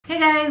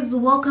guys,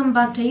 welcome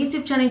back to our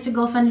YouTube channel. It's your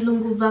girl Fanny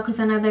Lungu back with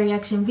another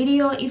reaction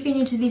video. If you're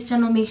new to this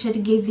channel, make sure to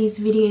give this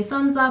video a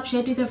thumbs up,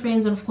 share it with your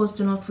friends, and of course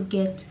do not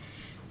forget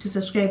to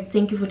subscribe.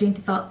 Thank you for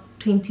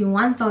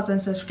 21,000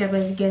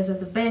 subscribers. You guys are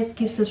the best.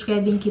 Keep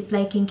subscribing, keep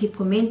liking, keep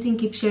commenting,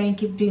 keep sharing,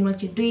 keep doing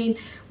what you're doing.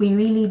 We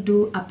really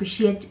do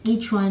appreciate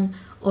each one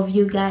of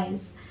you guys.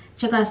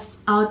 Check us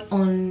out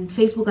on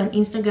Facebook and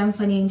Instagram,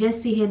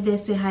 Fanny&jessy. Head there,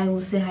 say hi,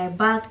 we'll say hi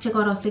back. Check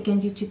out our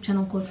second YouTube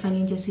channel called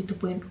Fanny&jessy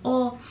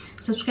 2.0.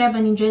 Subscribe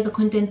and enjoy the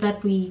content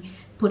that we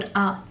put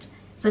out.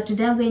 So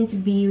today I'm going to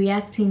be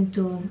reacting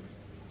to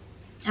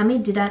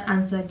Ahmed Deedat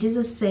answer.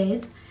 Jesus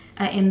said,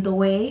 I am the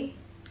way,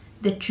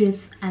 the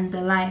truth, and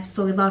the life.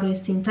 So without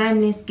wasting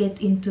time, let's get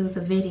into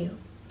the video.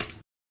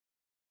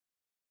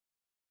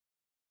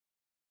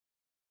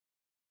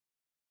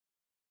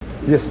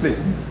 Yes, please.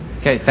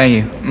 Okay, thank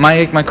you.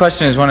 My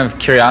question is one of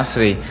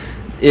curiosity.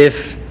 If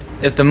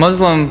the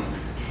Muslim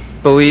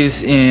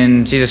believes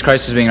in Jesus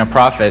Christ as being a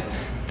prophet,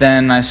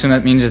 then I assume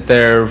that means that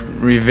they're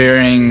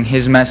revering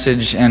his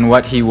message and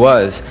what he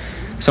was.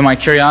 So my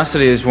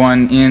curiosity is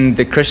one, in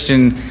the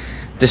Christian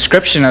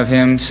description of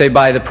him, say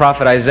by the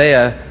prophet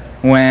Isaiah,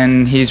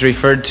 when he's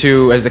referred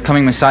to as the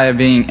coming Messiah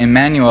being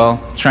Emmanuel,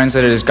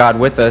 translated as God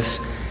with us,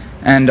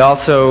 and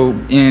also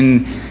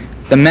in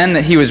the men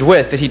that he was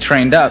with, that he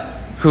trained up,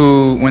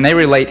 who, when they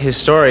relate his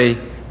story,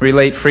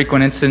 relate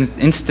frequent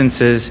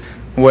instances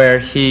where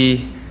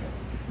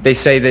they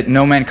say that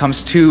no man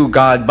comes to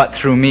God but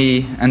through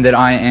me, and that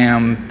I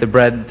am the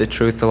bread, the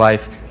truth, the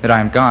life, that I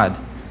am God.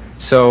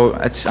 So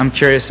I'm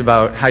curious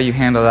about how you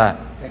handle that.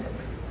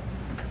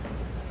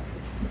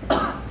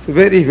 It's a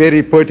very,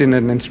 very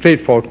pertinent and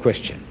straightforward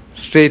question.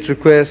 Straight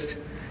request,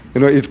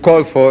 it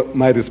calls for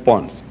my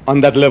response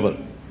on that level.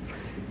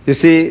 You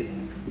see,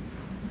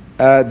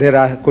 there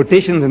are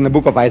quotations in the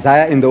book of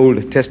Isaiah in the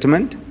Old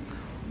Testament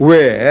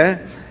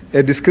where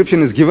a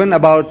description is given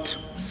about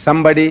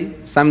somebody,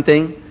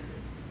 something,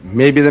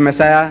 maybe the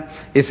Messiah.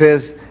 It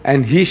says,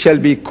 and he shall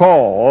be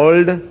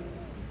called,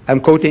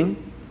 I'm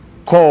quoting,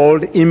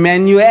 called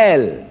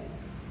Emmanuel,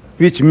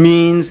 which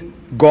means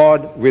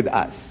God with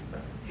us.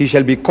 He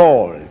shall be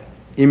called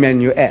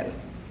Emmanuel.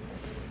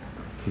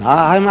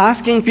 Now I'm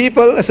asking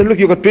people, I said, look,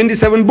 you've got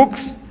 27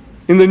 books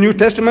in the New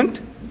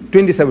Testament,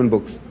 27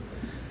 books.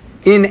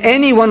 In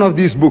any one of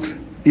these books,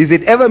 is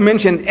it ever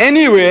mentioned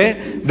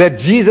anywhere that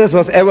Jesus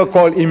was ever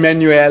called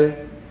Emmanuel?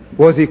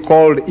 Was he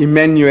called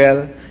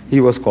Emmanuel? He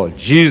was called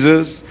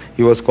Jesus.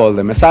 He was called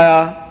the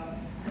Messiah.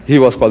 He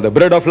was called the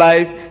bread of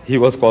life. He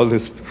was called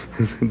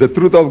the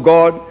truth of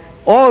God.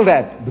 All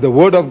that, the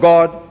word of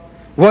God.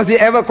 Was he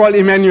ever called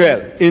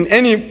Emmanuel in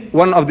any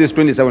one of these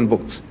 27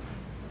 books?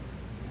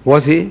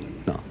 Was he?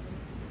 No.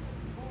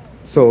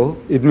 So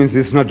it means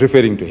it's not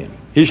referring to him.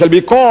 He shall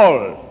be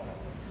called.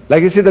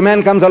 Like you see, the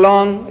man comes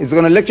along, he's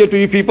going to lecture to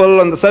you people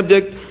on the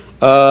subject,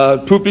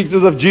 2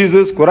 pictures of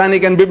Jesus,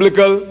 Quranic and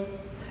biblical,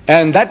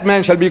 and that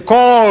man shall be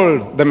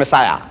called the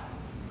Messiah.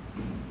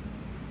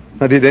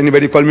 Now, did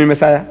anybody call me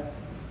Messiah?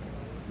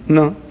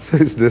 No. So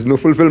there's no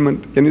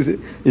fulfillment. Can you see?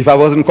 If I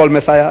wasn't called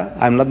Messiah,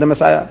 I'm not the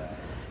Messiah.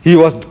 He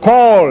was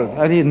called,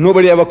 and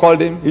nobody ever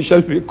called him. He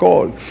shall be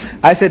called.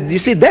 I said, you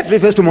see, that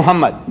refers to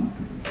Muhammad.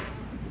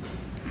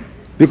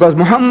 Because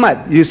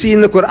Muhammad, you see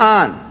in the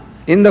Quran,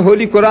 in the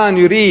Holy Quran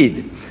you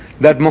read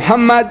that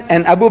Muhammad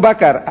and Abu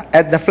Bakr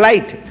at the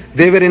flight,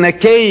 they were in a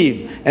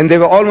cave and they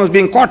were almost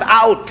being caught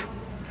out.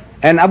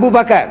 And Abu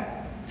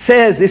Bakr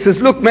says, he says,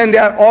 look man, they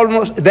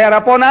are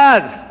upon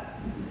us.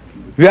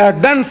 We are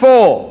done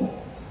for.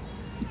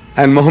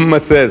 And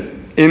Muhammad says,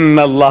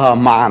 Inna Allah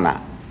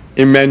ma'ana,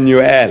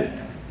 Emmanuel.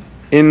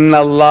 Inna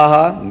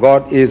Allah,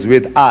 God is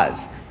with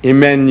us,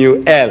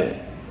 Emmanuel.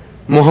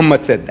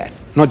 Muhammad said that,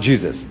 not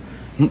Jesus.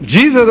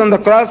 Jesus on the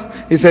cross,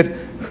 he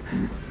said,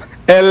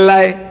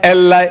 Eli,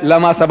 Eli,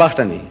 lama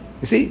sabachthani.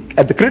 You see,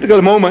 at the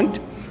critical moment,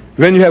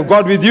 when you have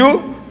God with you,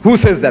 who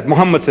says that?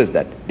 Muhammad says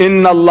that.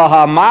 Inna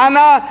Allah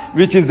ma'ana,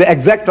 which is the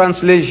exact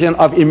translation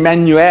of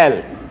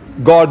Emmanuel,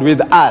 God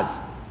with us.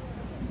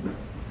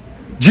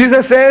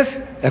 Jesus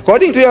says,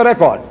 according to your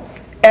record,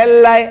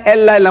 Eli,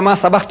 Eli, lama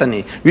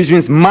sabachthani, which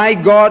means, my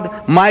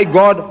God,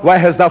 why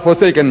hast thou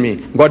forsaken me?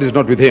 God is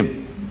not with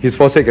him. He is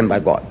forsaken by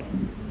God.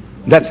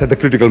 That's at the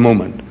critical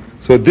moment.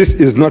 So this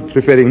is not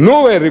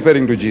nowhere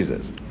referring to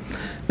Jesus.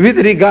 With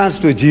regards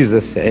to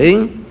Jesus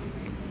saying,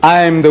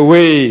 I am the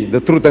way, the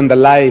truth, and the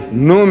life,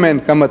 no man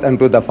cometh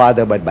unto the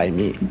Father but by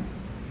me.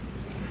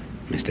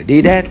 Mr.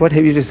 Deedat, what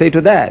have you to say to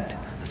that?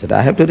 I said,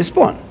 I have to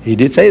respond. He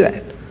did say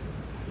that.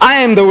 I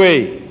am the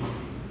way.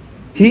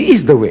 He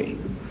is the way.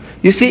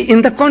 You see,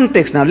 in the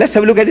context now, let's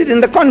have a look at it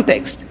in the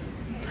context.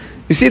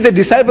 You see, the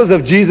disciples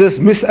of Jesus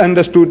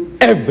misunderstood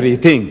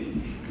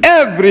everything.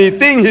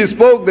 Everything he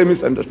spoke, they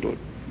misunderstood.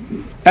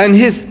 And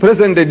his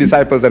present-day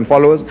disciples and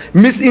followers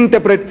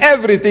misinterpret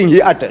everything he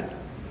uttered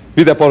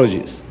with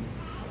apologies.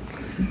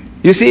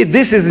 You see,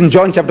 this is in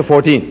John chapter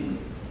 14.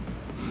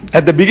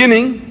 At the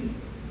beginning,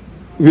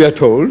 we are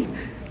told,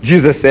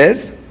 Jesus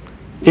says,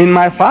 in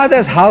my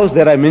Father's house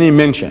there are many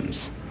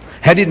mansions.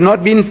 Had it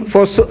not been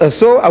for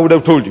so, I would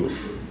have told you.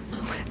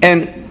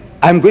 And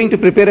I'm going to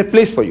prepare a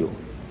place for you.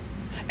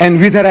 And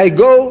whither I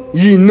go,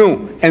 ye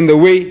know, and the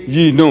way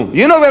ye know.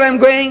 You know where I'm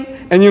going,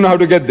 and you know how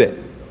to get there.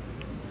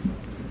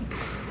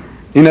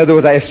 In other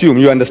words, I assume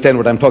you understand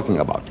what I'm talking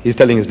about. He's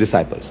telling his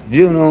disciples,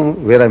 you know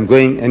where I'm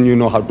going, and you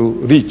know how to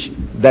reach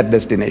that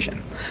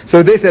destination.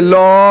 So they say,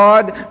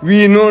 Lord,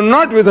 we know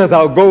not whither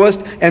thou goest,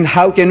 and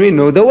how can we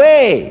know the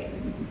way?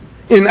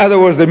 In other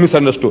words, they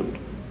misunderstood.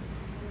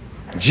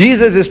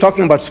 Jesus is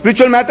talking about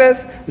spiritual matters,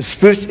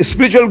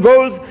 spiritual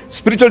goals,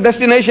 spiritual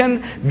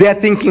destination. They are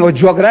thinking of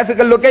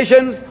geographical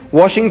locations,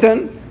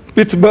 Washington,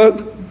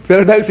 Pittsburgh,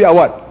 Philadelphia,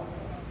 what?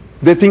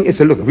 They think, it's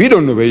a look, we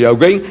don't know where you are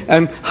going,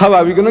 and how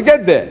are we going to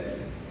get there?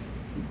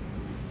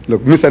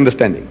 Look,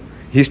 misunderstanding.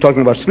 He's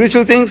talking about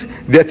spiritual things,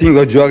 they are thinking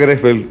of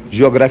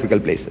geographical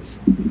places.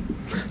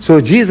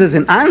 So Jesus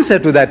in answer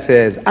to that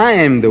says, I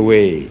am the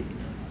way,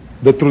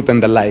 the truth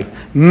and the life.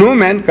 No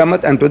man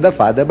cometh unto the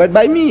Father but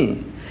by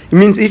me. It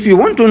means if you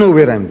want to know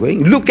where I'm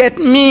going, look at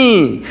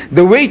me.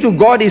 The way to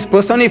God is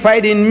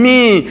personified in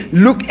me.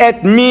 Look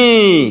at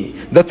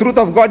me. The truth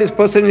of God is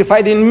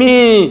personified in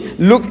me.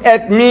 Look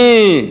at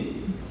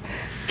me.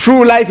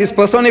 True life is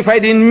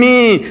personified in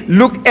me.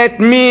 Look at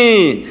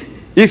me.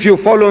 If you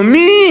follow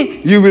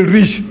me, you will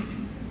reach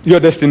your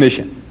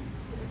destination.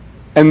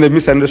 And they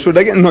misunderstood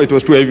again. No, it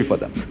was too heavy for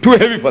them. Too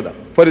heavy for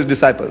them, for his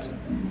disciples.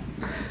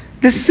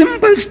 The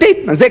simple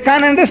statements, they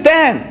can't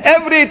understand.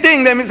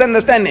 Everything they're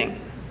misunderstanding.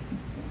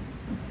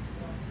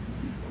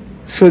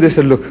 So they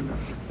said, look,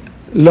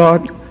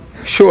 Lord,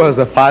 show us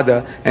the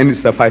Father and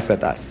it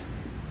suffices us.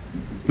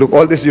 Look,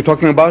 all this you're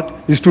talking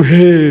about is too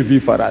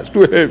heavy for us,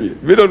 too heavy.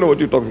 We don't know what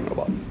you're talking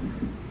about.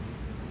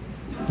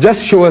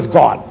 Just show us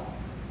God.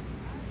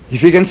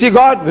 If we can see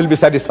God, we'll be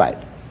satisfied.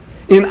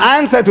 In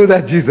answer to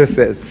that, Jesus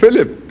says,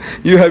 Philip,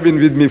 you have been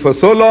with me for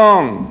so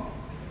long.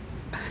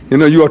 You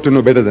know, you ought to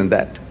know better than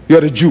that. You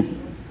are a Jew.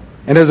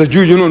 And as a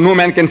Jew, you know, no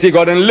man can see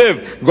God and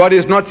live. God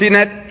is not seen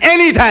at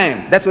any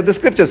time. That's what the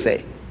scriptures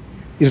say.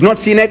 Is not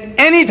seen at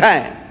any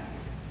time.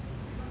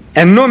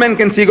 And no man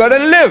can see God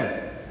and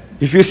live.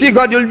 If you see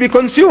God, you will be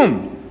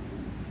consumed.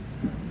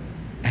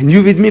 And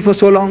you with me for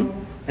so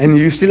long, and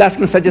you still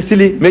asking such a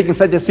silly, making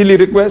such a silly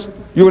request.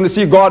 You want to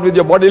see God with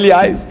your bodily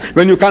eyes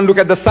when you can't look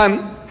at the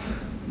sun.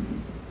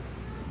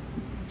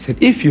 He said,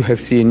 if you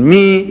have seen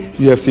me,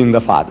 you have seen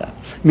the Father.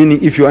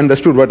 Meaning, if you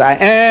understood what I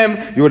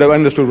am, you would have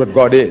understood what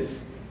God is.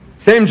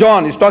 Same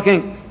John is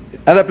talking.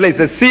 Other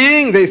places,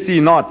 seeing they see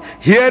not,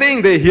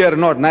 hearing they hear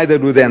not, neither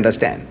do they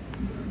understand.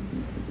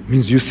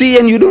 Means you see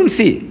and you don't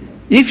see.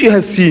 If you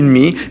have seen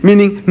me,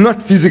 meaning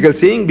not physical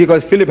seeing,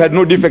 because Philip had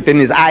no defect in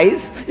his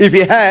eyes. If he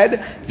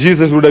had,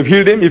 Jesus would have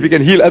healed him. If he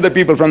can heal other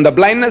people from the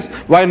blindness,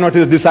 why not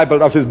his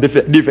disciple of his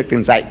defect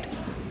in sight?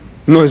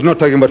 No, he's not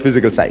talking about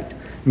physical sight.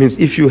 Means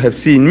if you have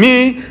seen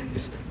me,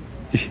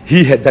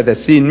 that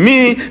has seen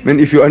me, then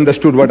if you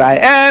understood what I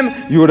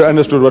am, you would have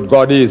understood what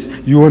God is.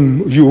 You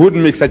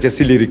wouldn't make such a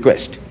silly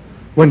request,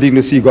 wanting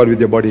to see God with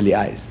your bodily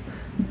eyes.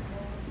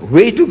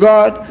 Way to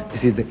God, you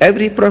see,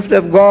 every prophet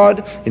of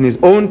God, in his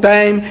own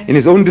time, in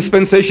his own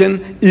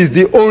dispensation, is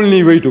the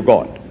only way to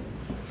God.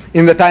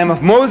 In the time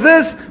of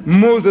Moses,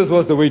 Moses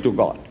was the way to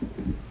God.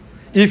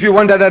 If you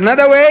wanted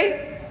another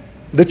way,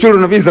 the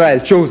children of Israel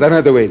chose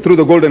another way, through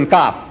the golden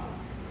calf,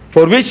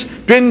 for which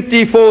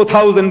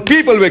 24,000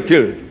 people were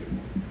killed.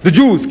 The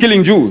Jews,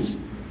 killing Jews.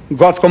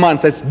 God's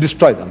command says,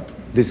 destroy them.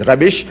 This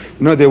rubbish,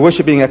 they're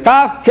worshipping a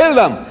calf, kill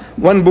them.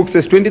 One book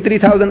says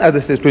 23,000, other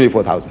says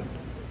 24,000.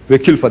 We're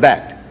killed for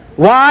that.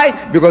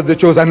 Why? Because they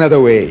chose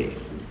another way.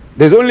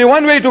 There's only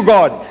one way to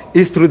God,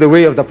 is through the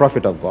way of the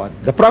prophet of God.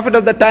 The prophet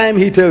of the time,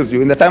 he tells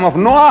you, in the time of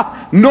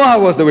Noah, Noah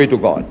was the way to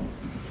God.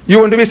 You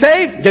want to be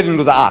saved? Get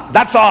into the ark.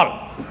 That's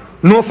all.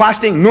 No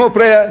fasting, no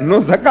prayer,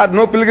 no zakat,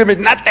 no pilgrimage,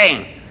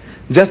 nothing.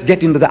 Just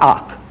get into the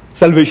ark.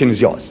 Salvation is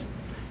yours.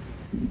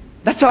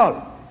 That's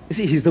all. You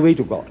see, he's the way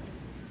to God.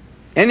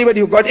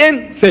 Anybody who got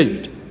in,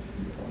 saved.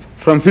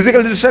 From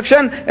physical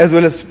destruction as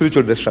well as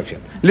spiritual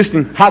destruction.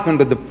 Listen, hearken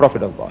to the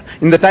prophet of God.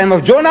 In the time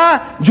of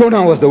Jonah,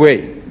 Jonah was the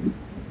way.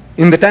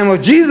 In the time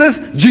of Jesus,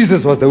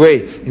 Jesus was the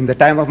way. In the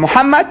time of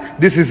Muhammad,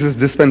 this is his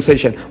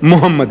dispensation.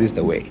 Muhammad is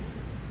the way.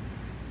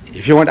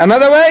 If you want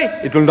another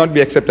way, it will not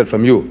be accepted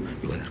from you.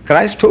 Because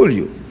Christ told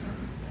you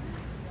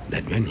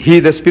that when He,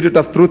 the Spirit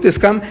of truth, is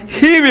come,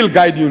 He will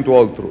guide you into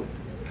all truth.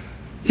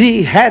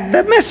 He had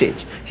the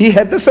message. He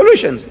had the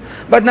solutions.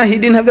 But now he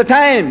didn't have the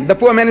time. The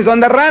poor man is on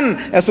the run.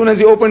 As soon as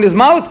he opened his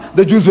mouth,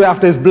 the Jews were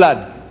after his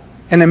blood.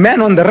 And a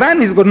man on the run,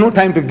 he's got no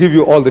time to give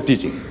you all the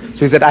teaching.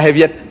 So he said, I have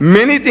yet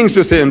many things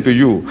to say unto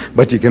you,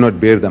 but you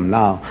cannot bear them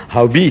now.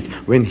 Howbeit,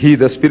 when He,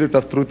 the Spirit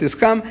of truth, is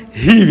come,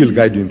 He will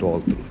guide you into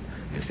all truth.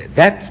 He said,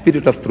 that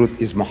Spirit of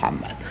truth is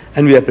Muhammad.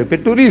 And we are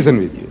prepared to reason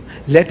with you.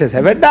 Let us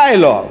have a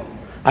dialogue.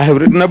 I have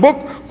written a book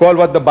called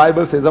What the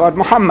Bible Says About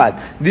Muhammad.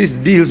 This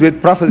deals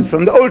with prophecies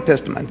from the Old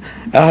Testament.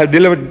 I have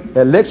delivered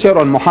a lecture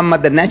on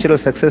Muhammad, the natural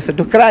successor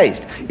to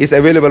Christ. It's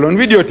available on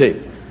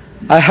videotape.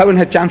 I haven't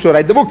had a chance to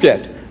write the book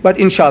yet. But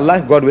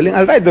inshallah, God willing,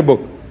 I'll write the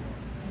book.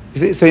 You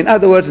see? So in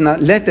other words, now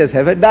let us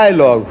have a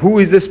dialogue. Who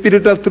is the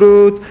Spirit of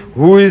truth?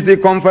 Who is the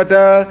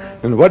Comforter?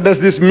 And what does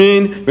this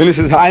mean when he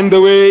says, I am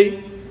the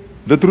way,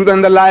 the truth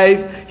and the life?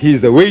 He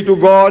is the way to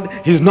God.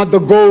 He is not the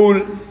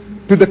goal.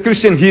 To the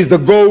Christian, he is the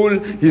goal.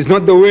 He is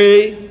not the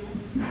way.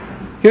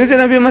 You see,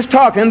 we must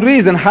talk and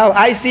reason how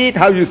I see it,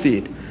 how you see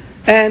it.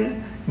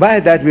 And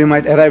by that we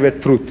might arrive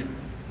at truth.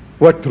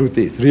 What truth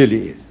is,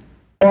 really is.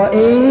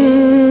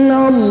 وَإِنَّ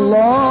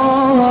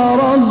اللَّهَ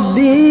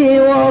رَبِّي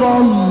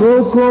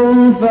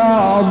وَرَبُّكُمْ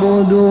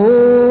فَاعْبُدُوهُ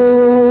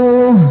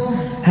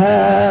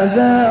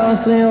هَذَا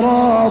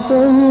صِرَاطٌ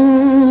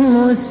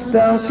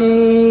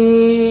مُسْتَقِيمٌ.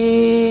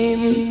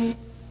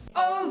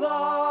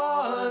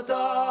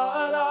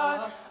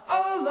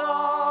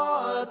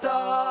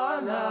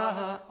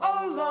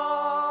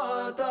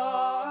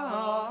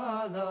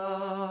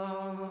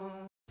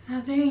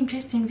 Very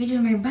interesting video.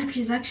 My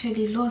battery is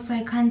actually low, so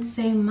I can't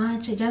say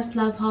much. I just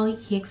love how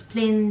he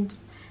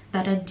explains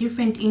that at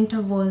different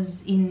intervals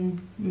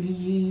in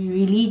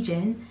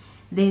religion,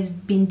 there's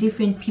been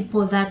different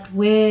people that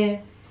were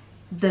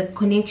the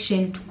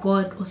connection to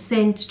God or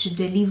sent to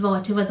deliver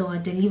whatever they were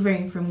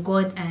delivering from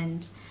God,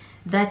 and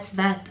that's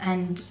that.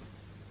 And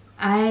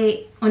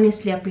I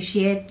honestly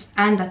appreciate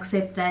and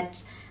accept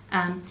that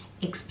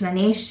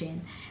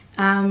explanation.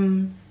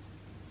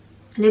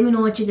 Let me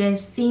know what you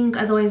guys think.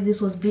 Otherwise,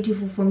 this was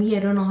beautiful for me. I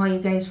don't know how you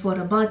guys thought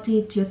about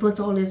it. Your thoughts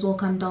are always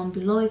welcome down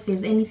below. If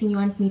there's anything you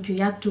want me to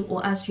react to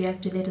or us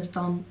react to, let us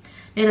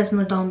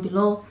know down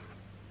below.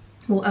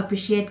 We'll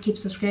appreciate. Keep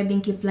subscribing,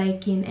 keep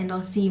liking, and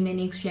I'll see you in my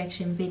next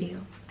reaction video.